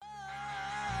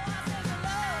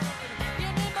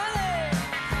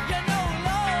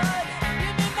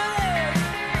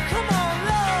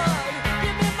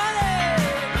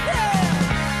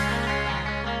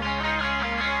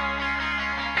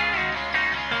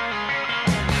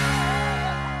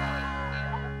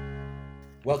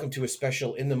Welcome to a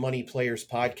special In the Money Players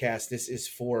podcast. This is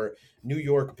for New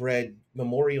York Bred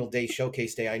Memorial Day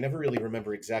Showcase Day. I never really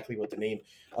remember exactly what the name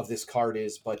of this card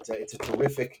is, but it's a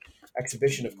terrific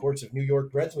exhibition, of course, of New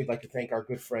York Breds. We'd like to thank our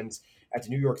good friends at the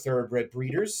New York Thoroughbred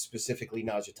Breeders, specifically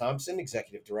Naja Thompson,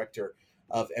 Executive Director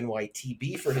of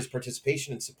NYTB, for his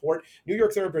participation and support. New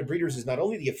York Thoroughbred Breeders is not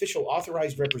only the official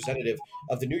authorized representative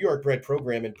of the New York Bred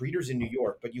program and breeders in New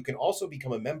York, but you can also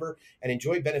become a member and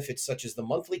enjoy benefits such as the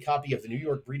monthly copy of the New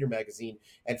York Breeder magazine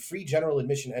and free general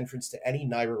admission entrance to any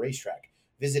NYRA racetrack.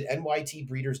 Visit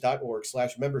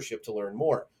nytbreeders.org/membership to learn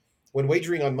more. When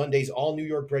wagering on Monday's all New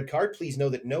York Bred card, please know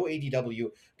that no ADW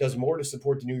does more to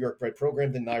support the New York Bred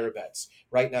program than NYRA Bets.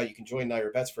 Right now, you can join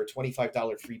NYRA Bets for a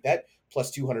 $25 free bet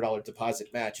plus $200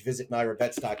 deposit match. Visit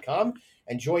nyrabets.com.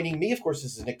 And joining me, of course,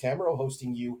 this is Nick Tammaro,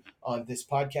 hosting you on this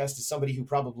podcast, is somebody who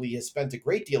probably has spent a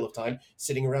great deal of time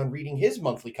sitting around reading his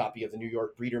monthly copy of the New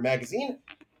York Breeder magazine,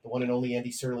 the one and only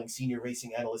Andy Serling, Senior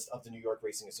Racing Analyst of the New York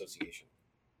Racing Association.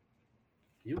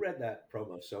 You read that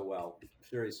promo so well.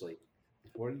 Seriously.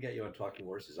 If we're going to get you on Talking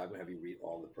Horses, I'm going to have you read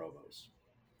all the promos.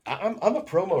 I'm a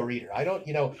promo reader. I told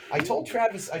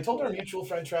our mutual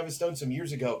friend Travis Stone some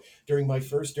years ago during my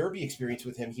first Derby experience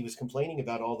with him, he was complaining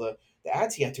about all the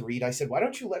ads he had to read. I said, why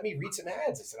don't you let me read some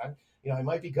ads? I said, I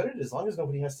might be good at it as long as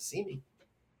nobody has to see me.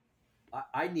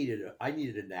 I needed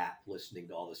a nap listening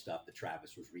to all the stuff that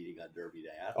Travis was reading on Derby Day.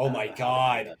 Oh my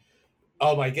God,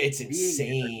 it's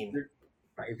insane.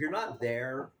 If you're not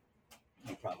there,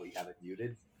 you probably have it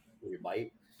muted, or you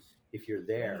might. If you're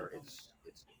there, it's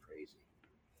crazy.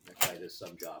 That guy does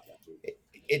some job.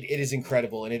 It is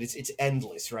incredible, and it's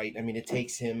endless, right? I mean, it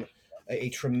takes him a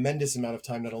tremendous amount of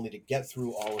time not only to get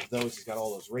through all of those. He's got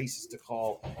all those races to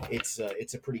call. It's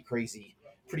a pretty crazy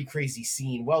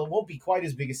scene. Well, it won't be quite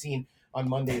as big a scene on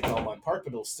Monday at Belmont Park,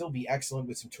 but it'll still be excellent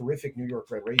with some terrific New York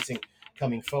Bred racing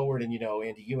coming forward. And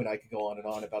Andy, you and I could go on and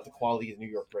on about the quality of the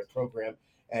New York Bred program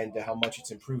and how much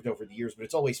it's improved over the years. But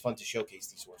it's always fun to showcase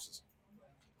these horses.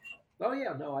 Oh,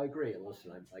 yeah, no, I agree. And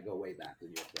listen, I go way back to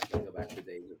New York. I go back to the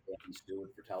days of Andy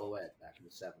Stewart for Tellouet back in the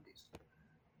 70s.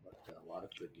 But a lot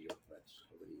of good New York Breds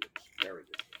over the years. Very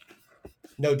good.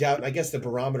 No doubt. And I guess the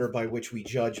barometer by which we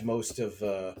judge most of,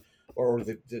 or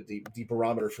the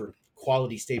barometer for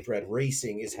quality state bred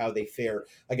racing is how they fare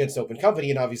against Open Company.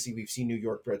 And obviously, we've seen New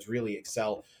York Breds really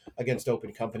excel against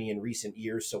Open Company in recent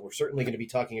years. So we're certainly going to be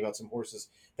talking about some horses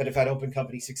that have had Open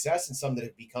Company success and some that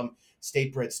have become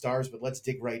state bred stars. But let's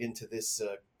dig right into this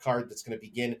card that's going to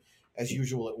begin, as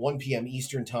usual, at 1 p.m.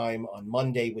 Eastern time on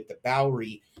Monday with the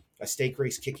Bowery, a stake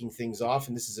race kicking things off.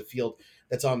 And this is a field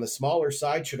that's on the smaller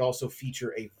side, should also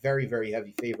feature a very, very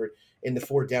heavy favorite in the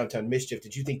 4 Downtown Mischief.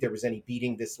 Did you think there was any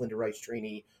beating this Linda Rice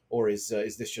trainee, or is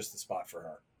this just the spot for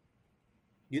her?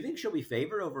 You think she'll be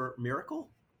favored over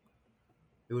Miracle?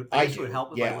 It would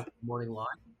help if I went to the morning line,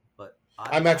 but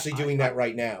I'm actually doing that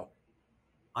right now.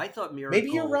 I thought Miracle.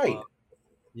 Maybe you're right.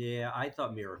 I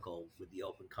thought Miracle with the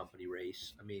Open Company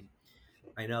race. I mean,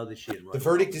 I know that she had run. The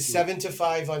verdict is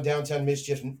 7-5 on Downtown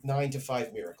Mischief,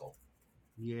 9-5 Miracle.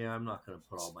 Yeah, I'm not going to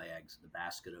put all my eggs in the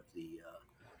basket of the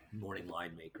morning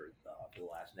line maker for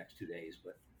the next 2 days,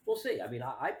 but we'll see. I mean,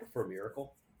 I prefer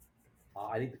Miracle.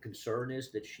 I think the concern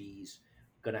is that she's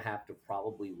going to have to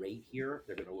probably rate here.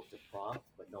 They're going to look to prompt,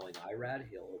 but knowing Irad,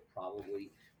 he'll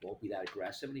probably won't be that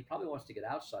aggressive, and he probably wants to get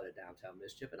outside of Downtown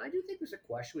Mischief. And I do think there's a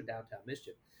question with Downtown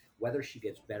Mischief whether she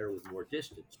gets better with more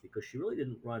distance, because she really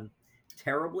didn't run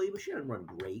terribly, but she didn't run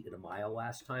great at a mile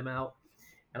last time out.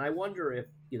 And I wonder if,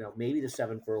 maybe the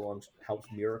 7 furlongs helps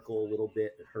Miracle a little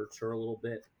bit. It hurts her a little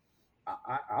bit.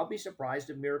 I'll be surprised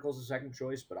if Miracle's the second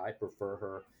choice, but I prefer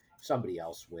her. If somebody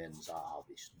else wins, I'll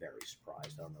be very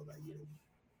surprised. I don't know about you.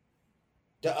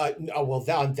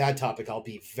 On that topic, I'll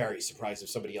be very surprised if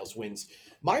somebody else wins.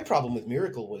 My problem with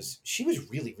Miracle was she was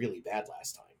really, really bad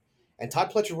last time. And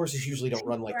Todd Pletcher horses usually don't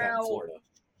run like that in Florida.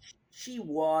 She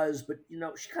was, but,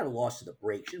 she kind of lost to the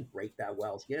break. She didn't break that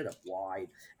well. She ended up wide,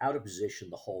 out of position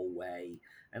the whole way.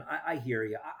 And I hear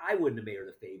you. I wouldn't have made her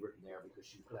the favorite in there because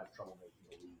she could have trouble making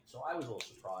the lead. So I was a little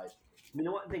surprised. I mean,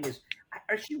 the one thing is,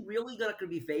 is she really going to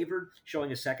be favored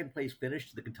showing a second-place finish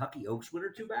to the Kentucky Oaks winner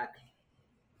two-back?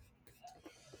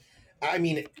 I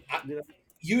mean,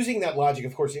 using that logic,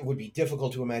 of course, it would be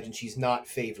difficult to imagine she's not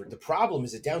favored. The problem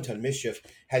is that Downtown Mischief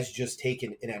has just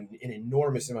taken an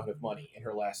enormous amount of money in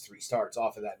her last 3 starts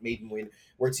off of that maiden win,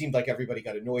 where it seemed like everybody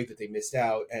got annoyed that they missed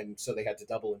out, and so they had to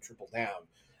double and triple down.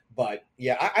 But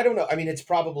yeah, I don't know. I mean, it's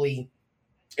probably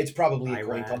a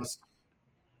coin toss.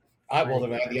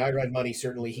 The Irad money,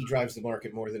 certainly, he drives the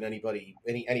market more than anybody,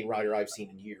 any rider I've seen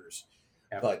in years.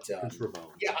 Ever. But Ramon.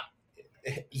 Yeah,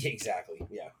 exactly.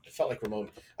 Yeah, it felt like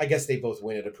Ramon. I guess they both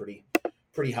win at a pretty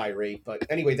pretty high rate. But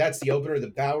anyway, that's the opener. The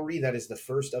Bowery, that is the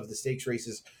first of the stakes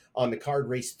races on the card.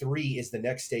 Race 3 is the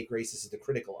next stake race. This is the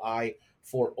Critical Eye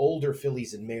for older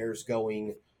fillies and mares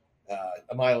going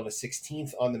a mile and a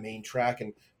 16th on the main track.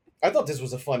 And I thought this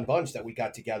was a fun bunch that we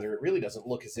got together. It really doesn't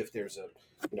look as if there's a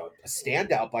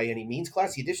standout by any means.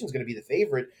 Classy Edition is going to be the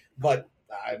favorite, but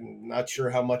I'm not sure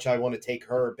how much I want to take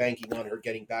her, banking on her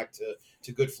getting back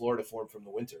to good Florida form from the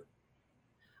winter.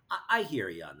 I hear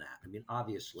you on that. I mean,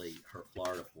 obviously, her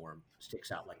Florida form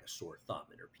sticks out like a sore thumb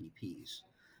in her PPs.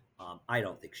 I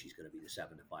don't think she's going to be the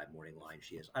 7-5 morning line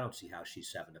she is. I don't see how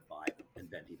she's 7-5 and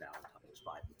Venti Valentine is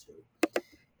 5-2.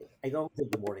 I don't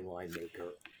think the morning line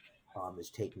maker is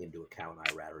taking into account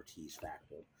Irad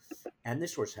factor. And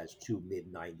this horse has two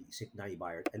mid 90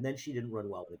 buyers, and then she didn't run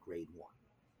well in a grade 1.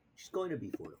 She's going to be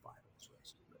 4-5 in this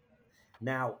race.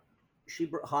 Now, she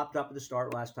hopped up at the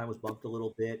start last time, was bumped a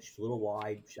little bit. She's a little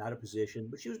wide, she's out of position,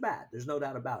 but she was bad. There's no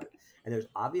doubt about it. And there's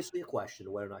obviously a question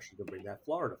of whether or not she can bring that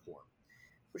Florida form.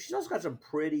 But she's also got some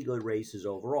pretty good races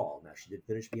overall. Now, she did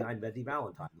finish behind Venti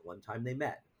Valentine the one time they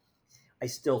met. I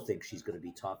still think she's going to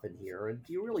be tough in here. And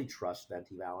do you really trust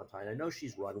Venti Valentine? I know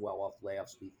she's run well off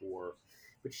layoffs before,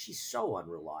 but she's so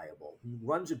unreliable.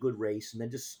 Runs a good race and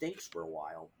then just stinks for a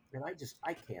while. And I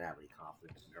can't have any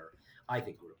confidence in her. I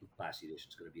think Classy Edition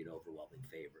is going to be an overwhelming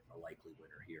favorite, a likely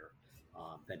winner here.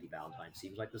 Venti Valentine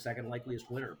seems like the second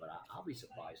likeliest winner, but I'll be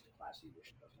surprised if Classy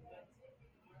Edition doesn't win.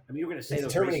 I mean, you're going to say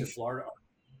those races in Florida are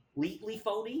completely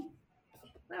phony?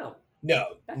 No.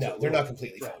 No, they're not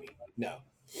completely phony. No.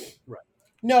 Right.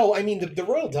 No, I mean, the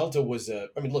Royal Delta was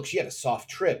look, she had a soft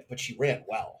trip, but she ran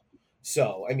well.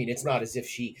 So, I mean, it's not as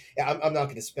if I'm not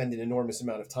going to spend an enormous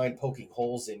amount of time poking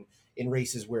holes in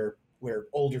races where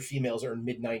older females are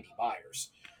mid 90 buyers.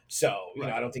 So,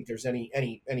 I don't think there's any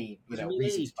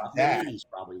reason to do that.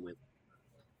 Probably win.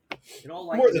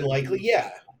 More than likely,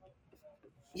 yeah.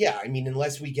 Yeah, I mean,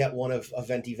 unless we get one of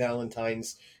Venti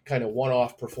Valentine's kind of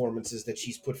one-off performances that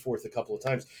she's put forth a couple of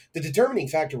times. The determining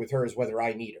factor with her is whether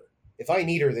I need her. If I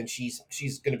need her, then she's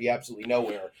going to be absolutely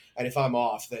nowhere, and if I'm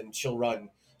off, then she'll run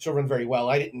very well.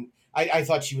 I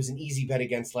thought she was an easy bet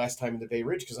against last time in the Bay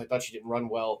Ridge because I thought she didn't run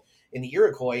well in the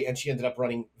Iroquois, and she ended up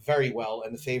running very well,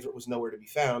 and the favorite was nowhere to be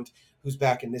found, who's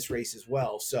back in this race as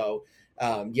well. So,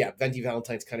 Venti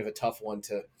Valentine's kind of a tough one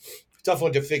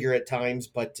to figure at times,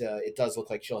 but it does look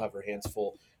like she'll have her hands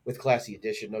full with Classy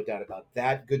Edition, no doubt about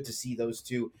that. Good to see those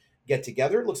two get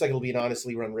together. It looks like it'll be an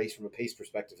honestly run race from a pace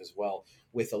perspective as well,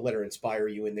 with a Let Her Inspire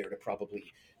You in there to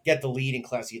probably get the lead, and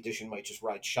Classy Edition might just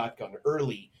ride shotgun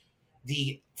early.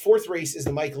 The fourth race is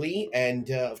the Mike Lee,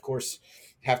 and of course,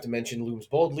 have to mention Looms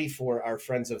Boldly for our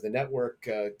friends of the network,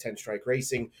 10 Strike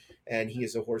Racing, and he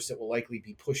is a horse that will likely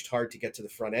be pushed hard to get to the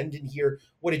front end in here.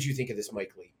 What did you think of this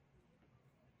Mike Lee?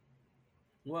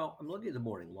 Well, I'm looking at the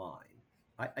morning line.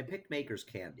 I picked Maker's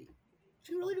Candy. Is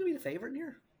she really going to be the favorite in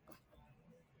here?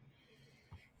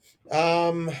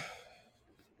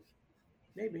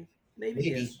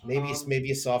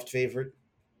 Maybe a soft favorite.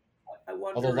 I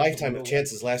wonder. Although Lifetime of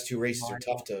Chance's last two races are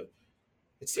tough to.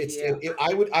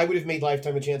 I would have made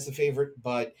Lifetime of Chance the favorite,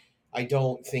 but I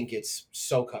don't think it's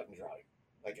so cut and dry.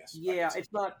 I guess. Yeah,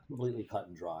 it's not completely cut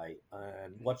and dry.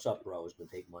 And What's Up, Bro is going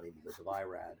to take money because of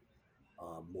Irad.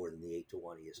 More than the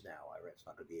 8-1 he is now. Irad's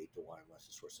not going to be 8-1 unless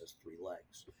this horse has 3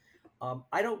 legs.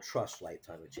 I don't trust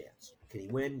Lifetime of Chance. Can he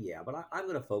win? Yeah, but I'm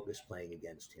going to focus playing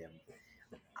against him.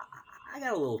 I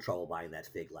got a little trouble buying that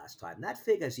fig last time. That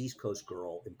fig has East Coast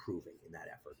Girl improving in that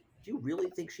effort. Do you really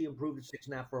think she improved at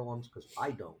 6.5 furlongs? Because I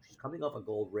don't. She's coming off a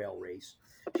gold rail race.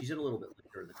 She's in a little bit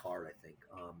later in the card, I think.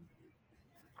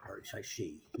 Or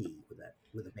he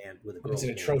with a girl. It's an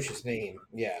atrocious name.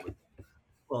 Yeah.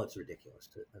 Well, it's ridiculous.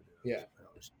 I don't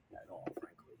understand that at all,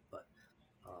 frankly. But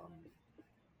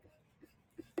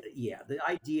the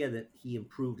idea that he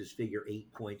improved his figure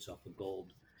 8 points off the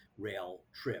gold rail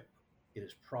trip in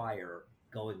his prior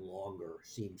going longer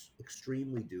seems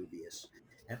extremely dubious.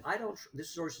 And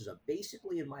this horse is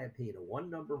basically, in my opinion, a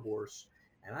 1-number horse,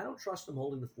 and I don't trust him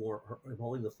holding the form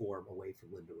away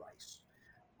from Linda Rice.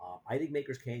 I think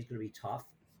Maker's Candy is going to be tough.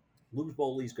 Looms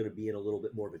Boldly is going to be in a little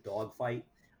bit more of a dogfight.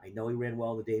 I know he ran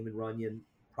well in the Damon Runyon,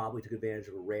 probably took advantage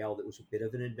of a rail that was a bit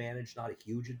of an advantage, not a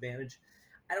huge advantage.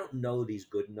 I don't know that he's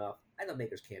good enough. I thought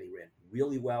Maker's Candy ran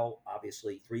really well,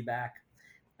 obviously, 3 back.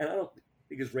 And I don't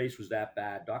think his race was that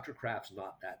bad. Dr. Kraft's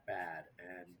not that bad.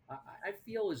 And I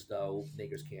feel as though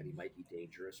Maker's Candy might be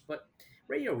dangerous. But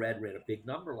Radio Red ran a big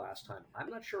number last time.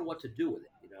 I'm not sure what to do with it,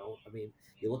 I mean,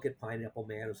 you look at Pineapple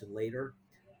Man, who's in later.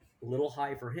 A little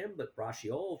high for him, but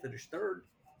Bracciolo finished 3rd.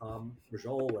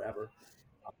 Rizol, whatever.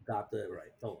 Got the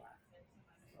right. Don't laugh.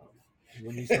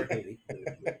 When you start maybe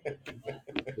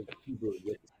the Hebrew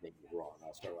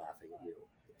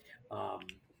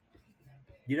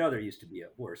You know, there used to be a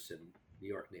horse in New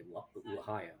York named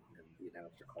L'Chaim, and the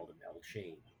announcer called him El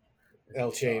Chain as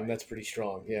El he Chain, tried. that's pretty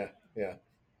strong. Yeah, yeah.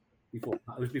 Before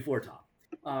it was before Tom.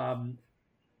 Um,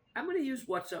 I'm going to use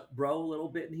What's Up, Bro, a little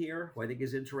bit in here, who I think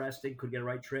is interesting, could get a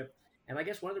right trip. And I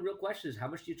guess one of the real questions is how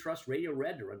much do you trust Radio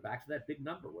Red to run back to that big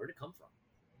number? Where did it come from?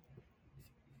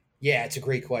 Yeah, it's a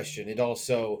great question. It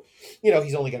also,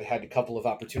 he's only had a couple of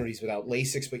opportunities without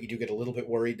Lasix, but you do get a little bit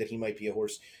worried that he might be a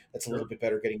horse that's a little Sure. bit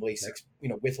better getting Fair. Lasix,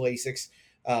 with Lasix.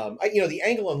 The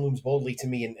angle on looms boldly to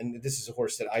me, and this is a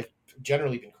horse that I've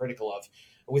generally been critical of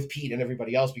with Pete and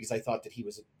everybody else because I thought that he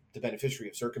was the beneficiary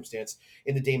of circumstance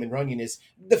in the Damon Runyon. Is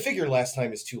the figure last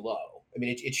time is too low. I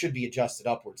mean, it should be adjusted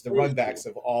upwards. The It is runbacks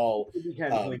cool. have all It should be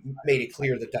 10 points made higher. it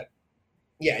clear that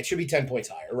yeah, it should be 10 points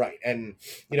higher, right? And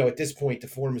at this point the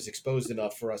form is exposed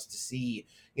enough for us to see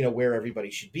where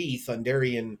everybody should be.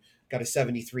 Thunderian got a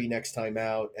 73 next time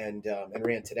out, and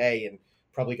ran today and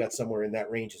probably got somewhere in that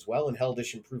range as well. And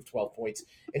Heldish improved 12 points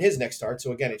in his next start,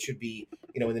 so again it should be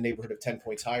in the neighborhood of 10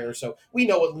 points higher. So we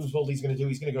know what Luz Boldy's going to do.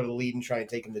 He's going to go to the lead and try and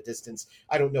take him the distance.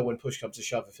 I don't know when push comes to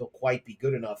shove if he'll quite be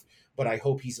good enough, but I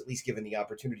hope he's at least given the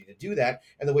opportunity to do that,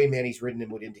 and the way Manny's ridden him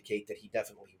would indicate that he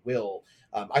definitely will.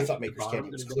 I thought Maker's Bottom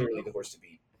Candy was going to clearly go. the horse to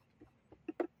beat.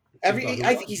 You thought who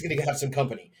I think was? he's going to have some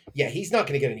company. Yeah, he's not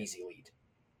going to get an easy lead.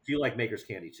 Do you like Maker's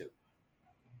Candy too?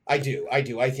 I do.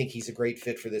 I think he's a great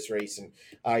fit for this race, and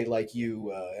I, like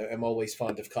you, am always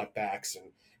fond of cutbacks,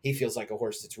 and he feels like a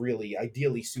horse that's really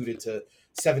ideally suited to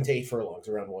 7 to 8 furlongs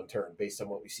around one turn, based on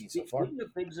what we've seen so far. Speaking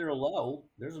of figs that are low,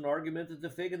 there's an argument that the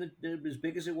fig as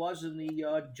big as it was in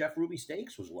the Jeff Ruby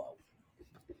Stakes was low.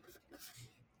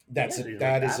 Yeah,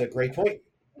 That is a great point.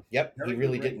 Yep, he Very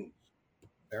really good race. didn't.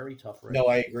 Very tough race. No,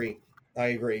 I agree. I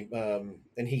agree. And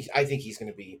I think he's going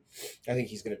to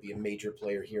be a major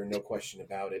player here, no question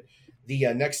about it.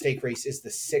 The next stake race is the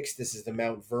 6th. This is the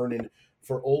Mount Vernon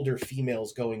for older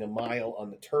females going a mile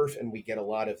on the turf, and we get a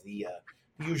lot of the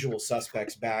usual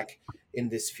suspects back in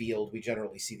this field. We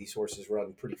generally see these horses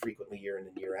run pretty frequently year in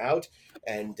and year out.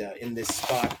 And in this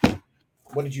spot,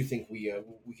 what did you think we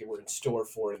were in store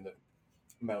for in the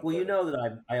Mount Well, you Vernon? know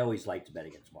that I always like to bet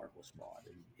against Marvelous Maud,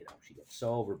 and she gets so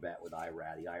overbet with the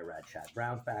Irad Chad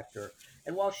Brown factor.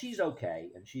 And while she's okay,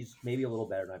 and she's maybe a little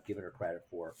better than I've given her credit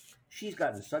for, she's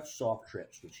gotten such soft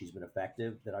trips when she's been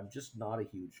effective that I'm just not a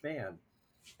huge fan.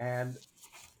 And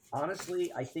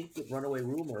honestly, I think that Runaway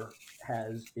Rumor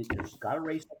she's got a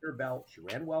race under her belt. She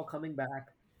ran well coming back.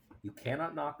 You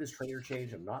cannot knock this trainer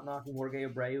change. I'm not knocking Jorge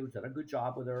Abreu, who's done a good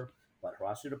job with her, but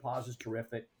Horacio De Paz is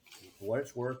terrific for what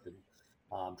it's worth.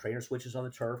 And trainer switches on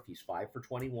the turf. He's 5 for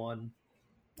 21,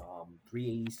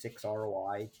 386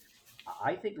 ROI.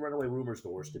 I think Runaway Rumor is the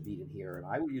horse to beat in here, and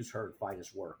I would use her in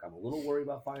Finest Work. I'm a little worried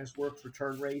about Finest Work's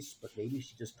return race, but maybe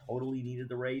she just totally needed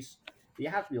the race. But you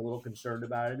have to be a little concerned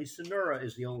about it. I mean, Sonura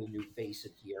is the only new face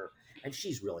in here, and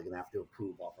she's really going to have to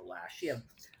improve off her last.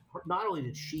 Not only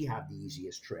did she have the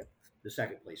easiest trip, the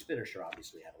second place finisher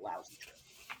obviously had a lousy trip.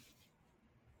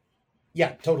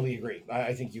 Yeah, totally agree.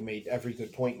 I think you made every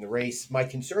good point in the race. My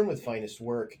concern with Finest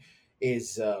Work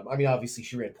is, obviously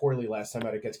she ran poorly last time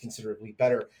out. It gets considerably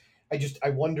better. I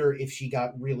wonder if she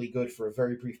got really good for a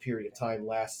very brief period of time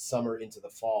last summer into the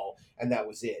fall, and that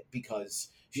was it, because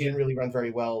she didn't really run very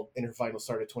well in her final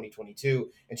start of 2022,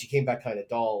 and she came back kind of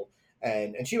dull.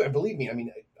 And believe me,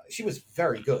 she was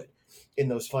very good in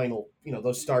those final,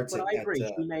 those starts. But I agree.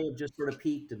 She may have just sort of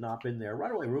peaked and not been there.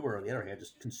 Runaway Rumor, on the other hand,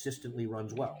 just consistently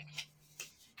runs well.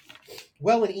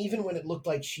 Well, and even when it looked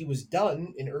like she was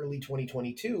done in early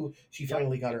 2022, she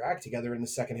finally got her act together in the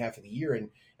second half of the year and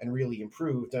really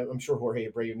improved. I'm sure Jorge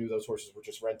Abreu knew those horses were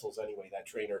just rentals anyway. That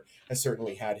trainer has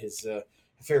certainly had his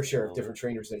fair share of different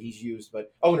trainers that he's used,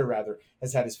 but owner rather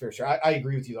has had his fair share. I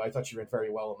agree with you, though. I thought she ran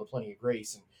very well on the Plenty of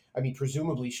Grace, and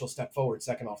presumably she'll step forward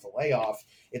second off the layoff.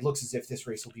 It looks as if this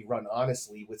race will be run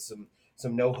honestly with some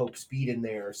no hope speed in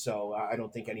there. So I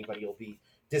don't think anybody will be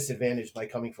disadvantaged by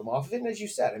coming from off of it. And as you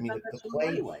said, the play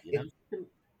anyway, you can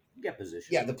get position.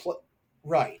 Yeah, the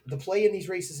play in these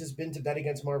races has been to bet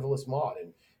against Marvelous Maud,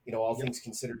 and all things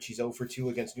considered, she's 0 for 2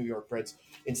 against New York Breds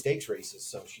in stakes races,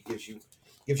 so she gives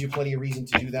you plenty of reason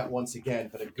to do that once again.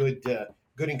 But a good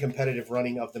and competitive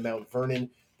running of the Mount Vernon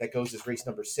that goes as race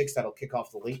number 6. That'll kick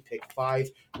off the late pick 5.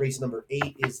 Race number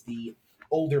 8 is the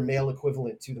older male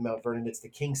equivalent to the Mount Vernon. It's the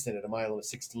Kingston at 1 mile and a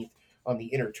 16th on the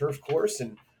inner turf course,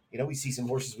 and we see some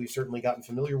horses we've certainly gotten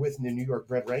familiar with in the New York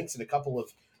bred ranks, and a couple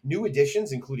of new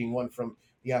additions, including one from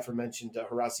the aforementioned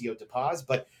Horacio De Paz.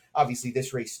 But obviously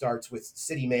this race starts with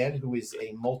City Man, who is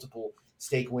a multiple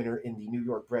stake winner in the New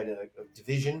York bred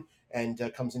division, and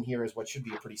comes in here as what should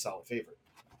be a pretty solid favorite.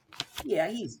 Yeah,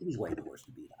 he's way the horse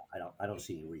to beat. I don't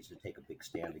see any reason to take a big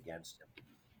stand against him.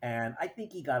 And I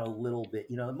think he got a little bit,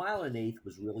 the mile and an eighth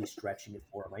was really stretching it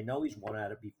for him. I know he's won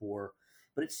at it before,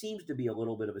 but it seems to be a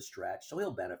little bit of a stretch. So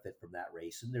he'll benefit from that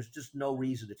race. And there's just no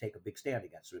reason to take a big stand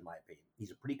against him, in my opinion.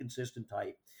 He's a pretty consistent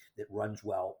type that runs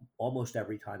well almost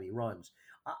every time he runs.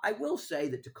 I will say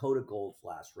that Dakota Gold's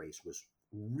last race was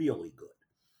really good.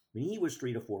 I mean, he was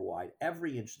 3 to 4 wide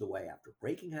every inch of the way after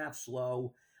breaking half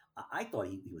slow. I thought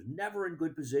he was never in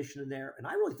good position in there, and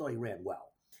I really thought he ran well.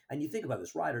 And you think about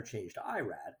this rider change to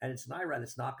IRAD, and it's an IRAD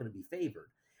that's not going to be favored.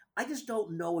 I just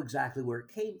don't know exactly where it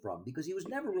came from because he was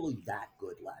never really that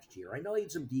good last year. I know he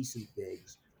had some decent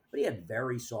bigs, but he had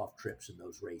very soft trips in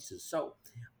those races. So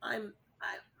I'm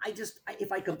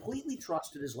if I completely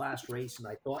trusted his last race and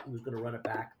I thought he was going to run it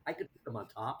back, I could put him on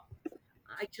top.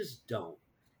 I just don't.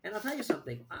 And I'll tell you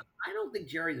something. I don't think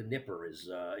Jerry the Nipper is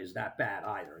that bad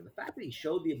either. And the fact that he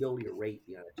showed the ability to rate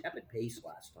beyond a tepid pace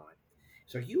last time,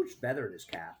 it's a huge feather in his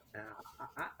cap.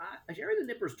 Jerry the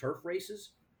Nipper's turf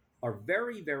races are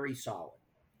very, very solid.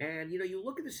 And you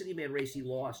look at the City Man race he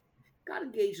lost, got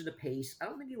engaged in the pace. I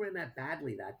don't think he ran that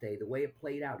badly that day. The way it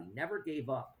played out, he never gave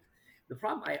up. The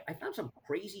problem, I found some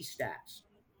crazy stats.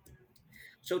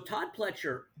 So Todd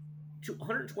Pletcher,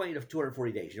 120 to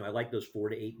 240 days. I like those 4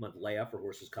 to 8 month layoff for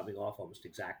horses coming off almost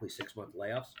exactly 6 month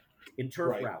layoffs in turf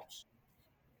Right. routes.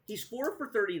 He's 4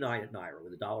 for 39 at Naira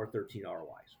with $1.13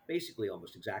 ROIs, basically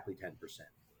almost exactly 10%.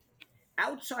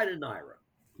 Outside of Naira,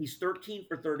 he's 13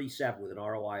 for 37 with an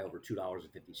ROI over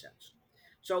 $2.50.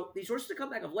 So these horses that come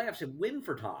back of layoffs and win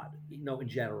for Todd, in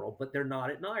general, but they're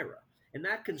not at Naira. And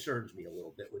that concerns me a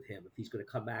little bit with him if he's going to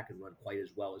come back and run quite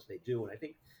as well as they do. And I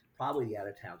think probably the out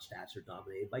of town stats are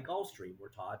dominated by Gulfstream, where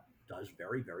Todd does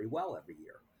very, very well every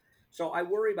year. So I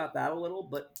worry about that a little,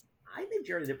 but I think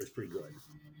Jerry Nipper's pretty good.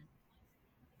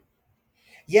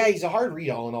 Yeah, he's a hard read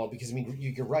all in all because I mean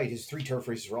you're right. His three turf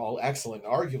races were all excellent.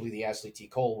 Arguably, the Ashley T.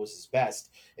 Cole was his best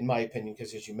in my opinion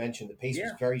because, as you mentioned, the pace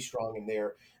was Yeah. very strong in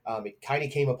there. It kind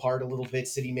of came apart a little bit.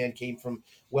 City Man came from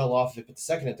well off of it, but the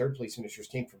second and third place finishers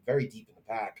came from very deep in the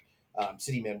pack.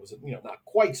 City Man was not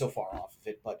quite so far off of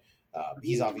it, but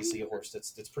he's obviously a horse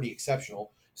that's pretty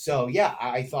exceptional. So yeah,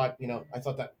 I thought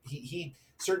that he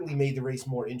certainly made the race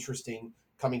more interesting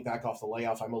coming back off the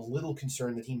layoff. I'm a little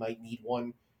concerned that he might need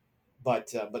one,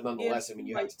 but Yeah, nonetheless, I mean,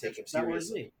 you have right. to take him That was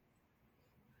seriously, me.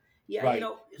 Yeah, right?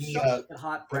 so He, like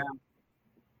Hot Brown.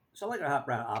 So like Hot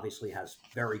Brown obviously has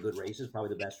very good races, probably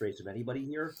the best race of anybody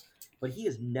here, but he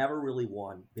has never really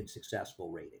been successful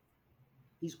rating.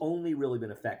 He's only really been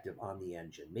effective on the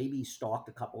engine. Maybe he stalked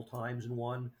a couple times and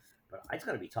won, but it's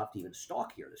going to be tough to even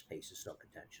stalk here. This pace is so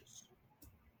contentious.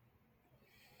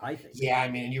 I think. yeah, I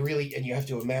mean, and you have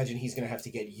to imagine he's going to have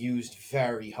to get used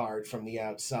very hard from the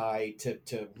outside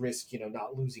to risk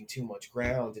not losing too much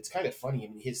ground. It's kind of funny.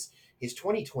 I mean, his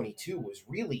 2022 was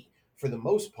really for the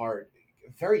most part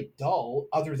very dull,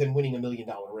 other than winning $1 million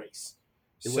race.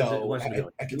 It So wasn't a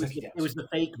million. at Kentucky It Downs, was the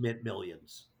fake mint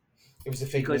millions it was a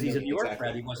fake because win he's a million New York bred.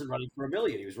 exactly. He wasn't running for a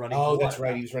million. He was running for Oh, what that's right.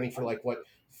 about He was running for like what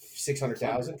 600?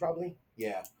 600,000 probably.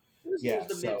 Yeah, It yeah.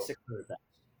 was the mint So 600,000.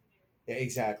 yeah,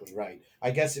 exactly right.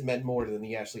 I guess it meant more than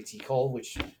the Ashley T. Cole,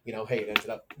 which, hey, it ended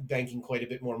up banking quite a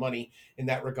bit more money in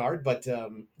that regard. But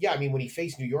yeah, I mean, when he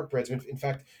faced New York Breds, in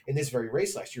fact, in this very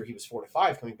race last year, he was 4 to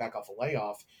 5 coming back off a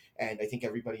layoff. And I think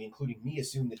everybody, including me,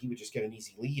 assumed that he would just get an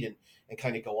easy lead and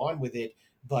kind of go on with it.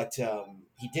 But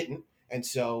he didn't. And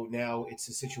so now it's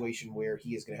a situation where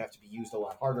he is going to have to be used a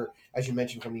lot harder, as you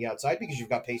mentioned, from the outside, because you've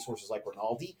got pace horses like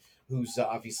Rinaldi, who's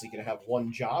obviously going to have one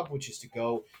job, which is to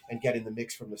go and get in the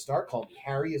mix from the start. Call Me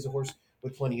Harry is a horse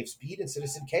with plenty of speed, and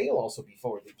Citizen K will also be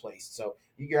forwardly placed. So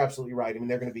you're absolutely right. I mean,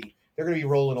 they're going to be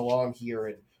rolling along here,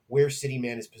 and where City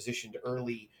Man is positioned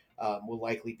early will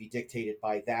likely be dictated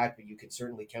by that. But you can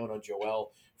certainly count on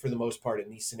Joel for the most part in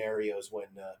these scenarios when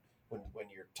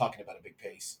you're talking about a big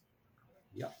pace.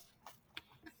 Yep.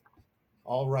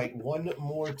 All right, one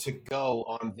more to go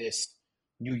on this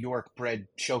New York bred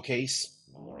showcase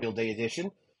Memorial Day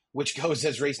edition, which goes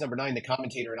as race number 9. The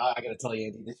commentator, and I got to tell you,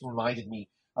 Andy, this reminded me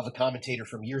of a commentator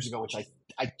from years ago, which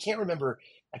I can't remember.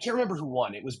 I can't remember who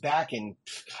won. It was back in.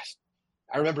 Gosh,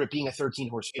 I remember it being a 13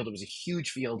 horse field. It was a huge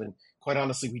field, and quite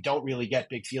honestly, we don't really get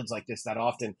big fields like this that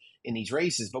often in these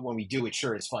races. But when we do, it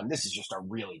sure is fun. This is just a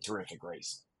really terrific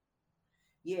race.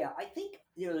 Yeah, I think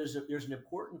there's an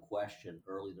important question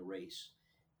early in the race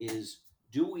is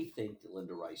do we think that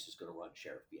Linda Rice is going to run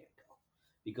Sheriff Bianco?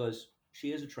 Because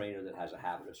she is a trainer that has a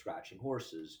habit of scratching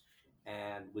horses,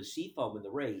 and with Seafoam in the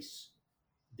race,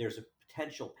 there's a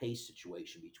potential pace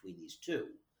situation between these two.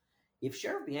 If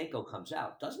Sheriff Bianco comes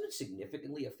out, doesn't it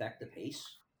significantly affect the pace?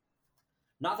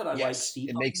 Not that I like Yes,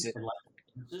 it makes Seafoam it. and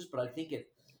like horses, but I think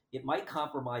it might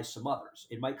compromise some others.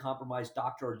 It might compromise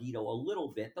Dr. Ardito a little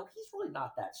bit, though he's really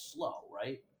not that slow,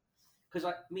 right? Because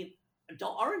I mean,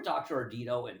 aren't Dr.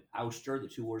 Ardito and Ouster the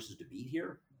two horses to beat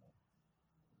here?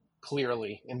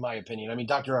 Clearly, in my opinion. I mean,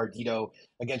 Dr. Ardito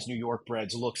against New York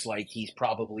Breds looks like he's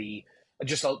probably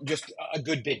just a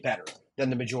good bit better than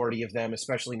the majority of them,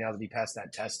 especially now that he passed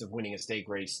that test of winning a stake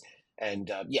race.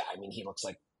 And yeah, I mean, he looks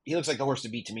like the horse to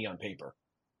beat to me on paper.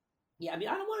 Yeah, I mean,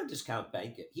 I don't want to discount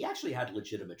Bankit. He actually had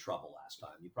legitimate trouble last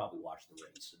time. You probably watched the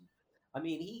race. And I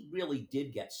mean, he really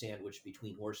did get sandwiched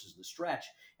between horses in the stretch.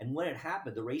 And when it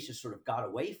happened, the race just sort of got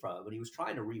away from him, and he was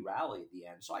trying to re rally at the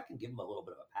end. So I can give him a little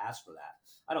bit of a pass for that.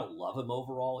 I don't love him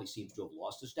overall. He seems to have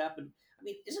lost a step. And I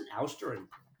mean, isn't Ouster in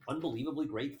unbelievably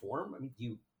great form? I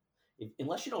mean,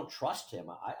 unless you don't trust him,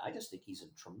 I just think he's in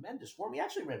tremendous form. He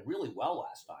actually ran really well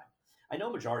last time. I know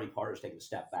majority partners taking a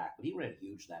step back, but he ran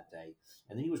huge that day,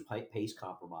 and then he was pace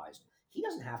compromised. He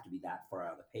doesn't have to be that far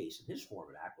out of the pace, and his form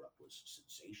at Aqueduct was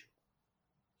sensational.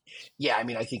 Yeah, I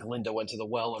mean, I think Linda went to the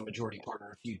well on majority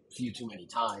partner a few too many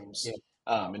times. Yeah.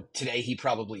 And today he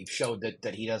probably showed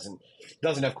that he doesn't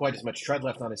have quite as much tread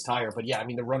left on his tire. But yeah, I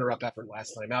mean, the runner up effort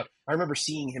last time out. I remember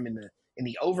seeing him in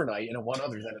the overnight in a one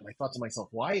other than, and I thought to myself,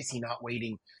 why is he not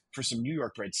waiting for some New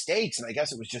York bred stakes? And I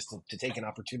guess it was just to take an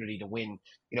opportunity to win,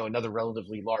 another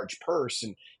relatively large purse.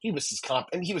 And he was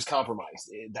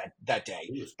compromised that day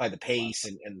He was by the pace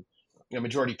and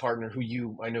majority partner who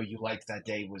I know you liked that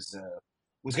day was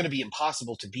going to be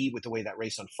impossible to beat with the way that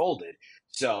race unfolded.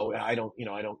 So I don't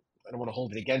want to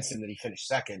hold it against him that he finished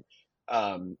second.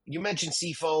 You mentioned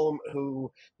Seafoam,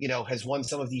 who has won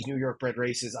some of these New York bred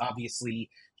races.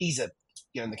 Obviously,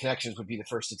 and the connections would be the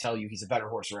first to tell you he's a better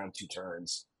horse around two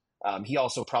turns. He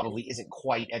also probably isn't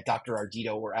quite at Dr.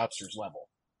 Ardito or Outster's level.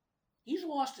 he's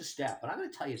lost a step, but I'm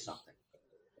going to tell you something.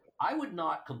 I would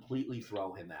not completely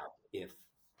throw him out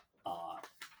uh,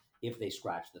 if they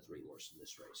scratch the three horse in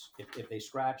this race. If they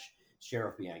scratch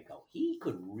Sheriff Bianco, he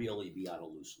could really be on a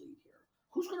loose lead here.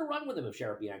 Who's going to run with him if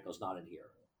Sheriff Bianco's not in here?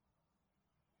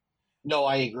 No,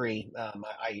 I agree.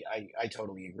 I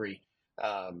totally agree.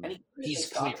 And He's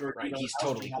clear, right? He's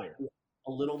totally clear.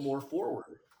 A little more forward.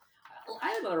 I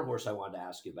have another horse I wanted to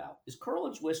ask you about. Is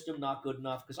Curlin's Wisdom not good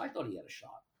enough? Because I thought he had a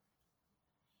shot.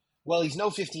 Well, he's no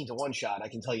 15-1 shot. I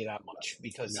can tell you that much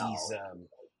because No.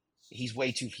 he's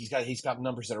way too he's got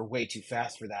numbers that are way too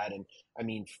fast for that. And I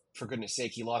mean, for goodness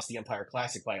sake, he lost the Empire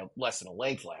Classic by less than a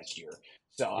length last year.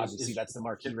 So obviously that's the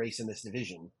marquee race in this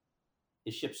division.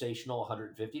 Is Shipsational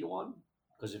 150 to 1?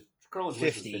 Because if Curlin's 50,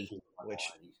 Wisdom is 50 which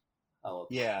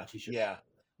okay. yeah, yeah.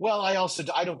 Well, I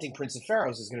don't think Prince of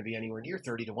Pharaohs is going to be anywhere near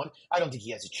 30-1. I don't think he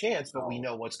has a chance, but we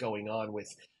know what's going on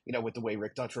with with the way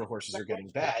Rick Dutrow horses are getting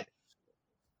bad.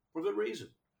 For good reason.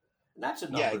 And that's a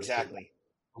number. Yeah, exactly.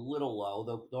 A little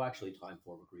low, though actually Time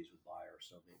Form agrees with Buyer,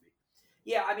 so maybe.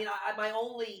 Yeah, I mean,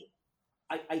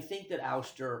 I think that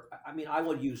Ouster, I mean, I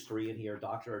would use three in here,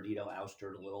 Dr. Ardito,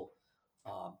 Ouster,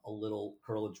 a little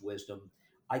Curlin's Wisdom.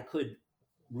 I could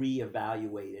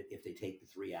reevaluate it if they take the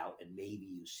three out and maybe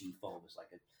use Seafoam as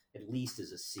at least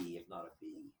as a C, if not a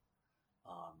B.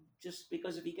 Just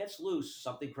because if he gets loose,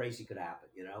 something crazy could happen.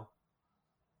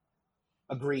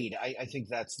 Agreed. I think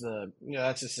that's a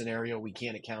scenario we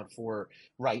can't account for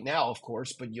right now, of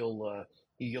course, but you'll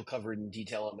cover it in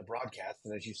detail on the broadcast.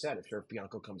 And as you said, if Sheriff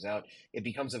Bianco comes out, it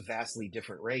becomes a vastly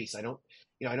different race. I don't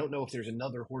know if there's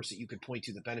another horse that you could point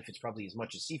to that benefits probably as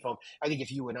much as Seafoam. I think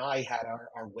if you and I had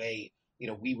our way,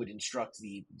 we would instruct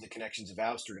the connections of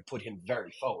Ouster to put him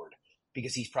very forward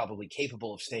because he's probably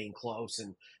capable of staying close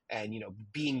and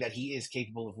being that he is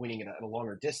capable of winning at a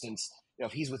longer distance.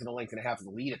 If he's within a length and a half of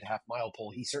the lead at the half mile pole,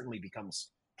 he certainly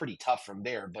becomes pretty tough from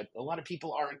there. But a lot of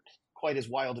people aren't quite as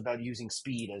wild about using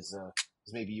speed as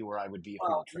maybe you or I would be.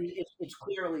 Well, it's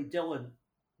clearly Dylan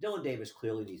Davis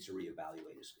clearly needs to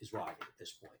reevaluate his riding at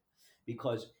this point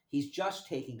because he's just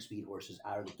taking speed horses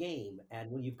out of the game. And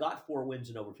when you've got 4 wins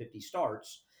and over 50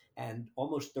 starts and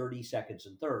almost 30 seconds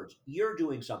and thirds, you're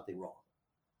doing something wrong.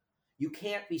 You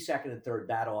can't be second and third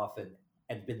that often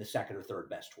and been the second or third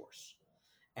best horse.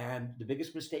 And the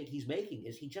biggest mistake he's making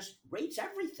is he just rates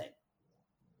everything.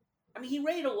 I mean, he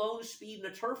rated a lone speed in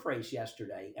a turf race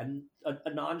yesterday, and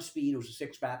a non-speed, who was a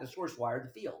 6 fastest horse, wired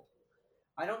the field.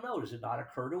 I don't know. Does it not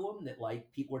occur to him that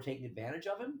people are taking advantage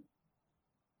of him?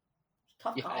 It's a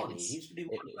tough colony. He needs to be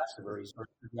more aggressive, or he's going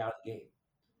to be out of the game.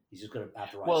 He's just going to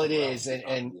have to ride. Well, it is,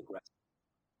 and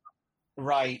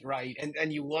right,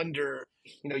 and you wonder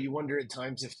at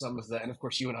times if some of the, and of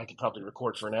course you and I could probably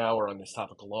record for an hour on this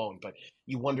topic alone, but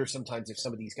you wonder sometimes if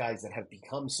some of these guys that have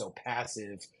become so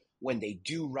passive when they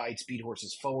do ride speed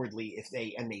horses forwardly, if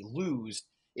they lose,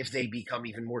 if they become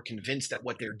even more convinced that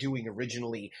what they're doing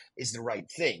originally is the right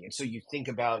thing. And so you think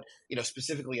about,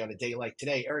 specifically on a day like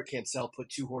today, Eric Cancel put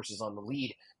 2 horses on the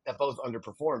lead that both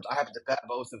underperformed. I happened to bet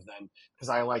both of them because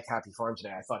I liked Happy Farm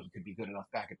today. I thought he could be good enough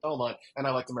back at Belmont, and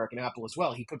I liked American Apple as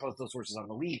well. He put both those horses on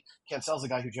the lead. Cancel's a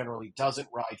guy who generally doesn't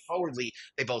ride forwardly.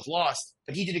 They both lost,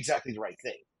 but he did exactly the right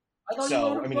thing.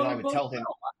 So, I would tell him.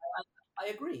 I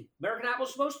agree. American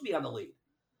Apple's supposed to be on the lead.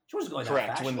 She wasn't going correct.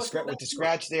 that fast. With the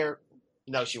scratch there,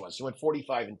 no, she was. She went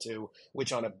 45-2,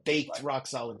 which on a baked,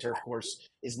 rock-solid turf course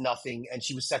is nothing, and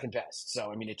she was second best.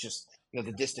 So, it just,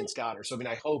 the distance got her. So,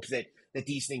 I hope that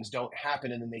these things don't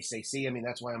happen, and then they say, see,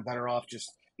 that's why I'm better off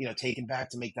just, taking back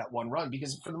to make that one run,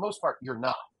 because for the most part, you're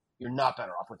not. You're not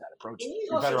better off with that approach.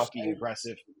 You're better off being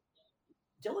aggressive.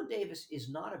 Dylan Davis is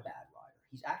not a bad rider.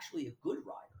 He's actually a good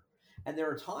rider. And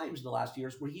there are times in the last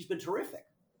years where he's been terrific.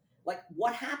 Like,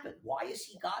 what happened? Why has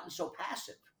he gotten so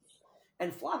passive?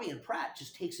 And Flavien Prat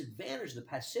just takes advantage of the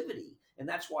passivity, and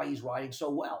that's why he's riding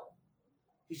so well.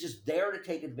 He's just there to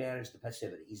take advantage of the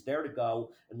passivity. He's there to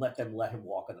go and let him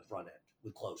walk on the front end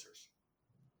with closers.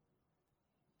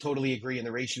 Totally agree. And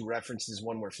the race you referenced is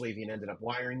one where Flavien ended up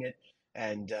wiring it.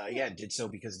 And, did so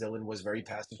because Dylan was very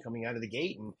passive coming out of the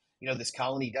gate. And, this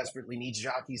colony desperately needs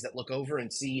jockeys that look over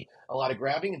and see a lot of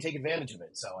grabbing and take advantage of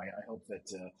it. So I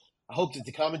hope that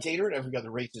the commentator and every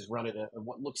other race is run in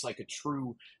what looks like a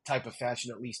true type of fashion,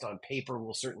 at least on paper.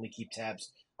 We'll certainly keep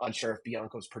tabs on Sheriff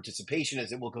Bianco's participation,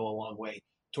 as it will go a long way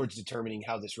towards determining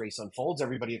how this race unfolds.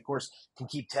 Everybody, of course, can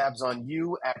keep tabs on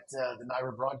you at the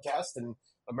NYRA broadcast and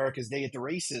America's Day at the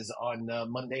Races on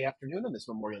Monday afternoon on this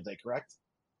Memorial Day, correct?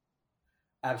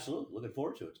 Absolutely. Looking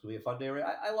forward to it. It's going to be a fun day.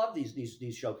 I love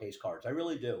these showcase cards. I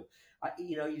really do.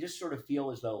 You just sort of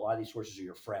feel as though a lot of these horses are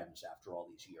your friends after all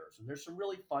these years. And there's some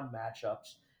really fun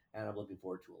matchups, and I'm looking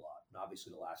forward to a lot. And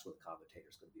obviously the last one with commentator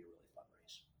is going to be a really fun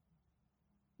race.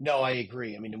 No, I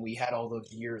agree. We had all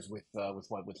those years with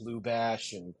Lou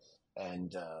Bash and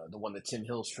the one that Tim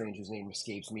Hill's trained, whose name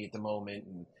escapes me at the moment.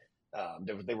 And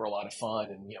they were a lot of fun.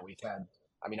 And, we've had,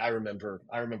 I remember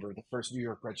the first New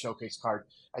York Bred Showcase card.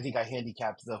 I think I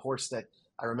handicapped the horse that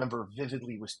I remember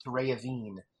vividly was Terea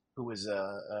Veen, who was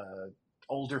a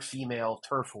older female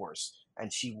turf horse,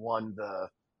 and she won the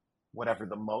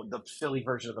filly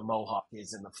version of the Mohawk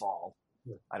is in the fall.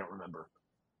 Yeah. I don't remember,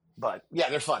 but yeah,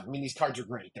 they're fun. These cards are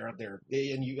great. They're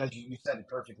and you, as you said it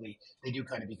perfectly, they do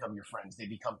kind of become your friends. They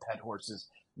become pet horses,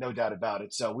 no doubt about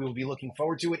it. So we will be looking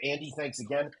forward to it. Andy, thanks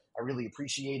again. I really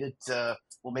appreciate it.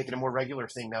 We'll make it a more regular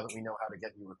thing now that we know how to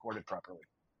get you recorded properly.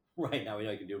 Right, now we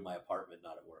know you can do it in my apartment,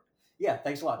 not at work. Yeah,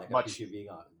 thanks a lot, Nick. I appreciate being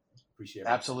on. Appreciate it.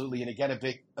 Absolutely. And again,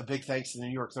 a big thanks to the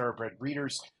New York Thoroughbred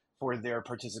breeders for their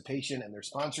participation and their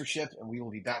sponsorship. And we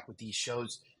will be back with these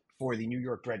shows for the New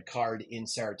York Bred card in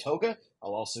Saratoga.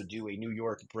 I'll also do a New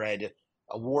York Bred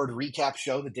award recap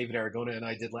show that David Aragona and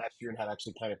I did last year and had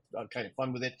actually kind of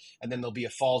fun with it. And then there'll be a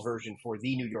fall version for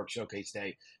the New York Showcase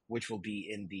Day, which will be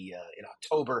in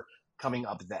October, coming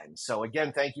up then. So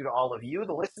again, thank you to all of you,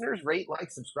 the listeners. Rate, like,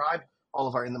 subscribe. All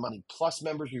of our In the Money Plus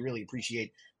members, we really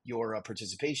appreciate your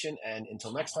participation. And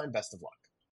until next time, best of luck.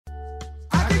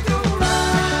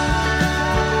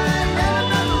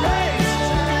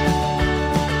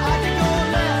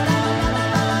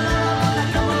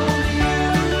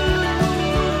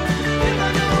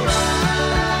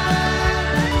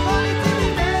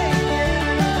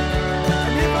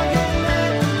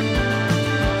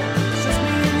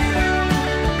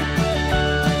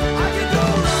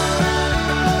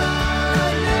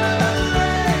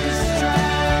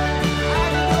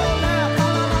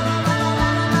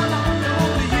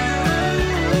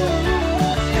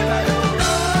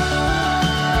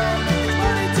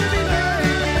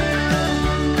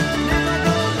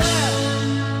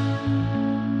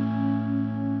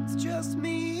 Just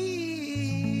me.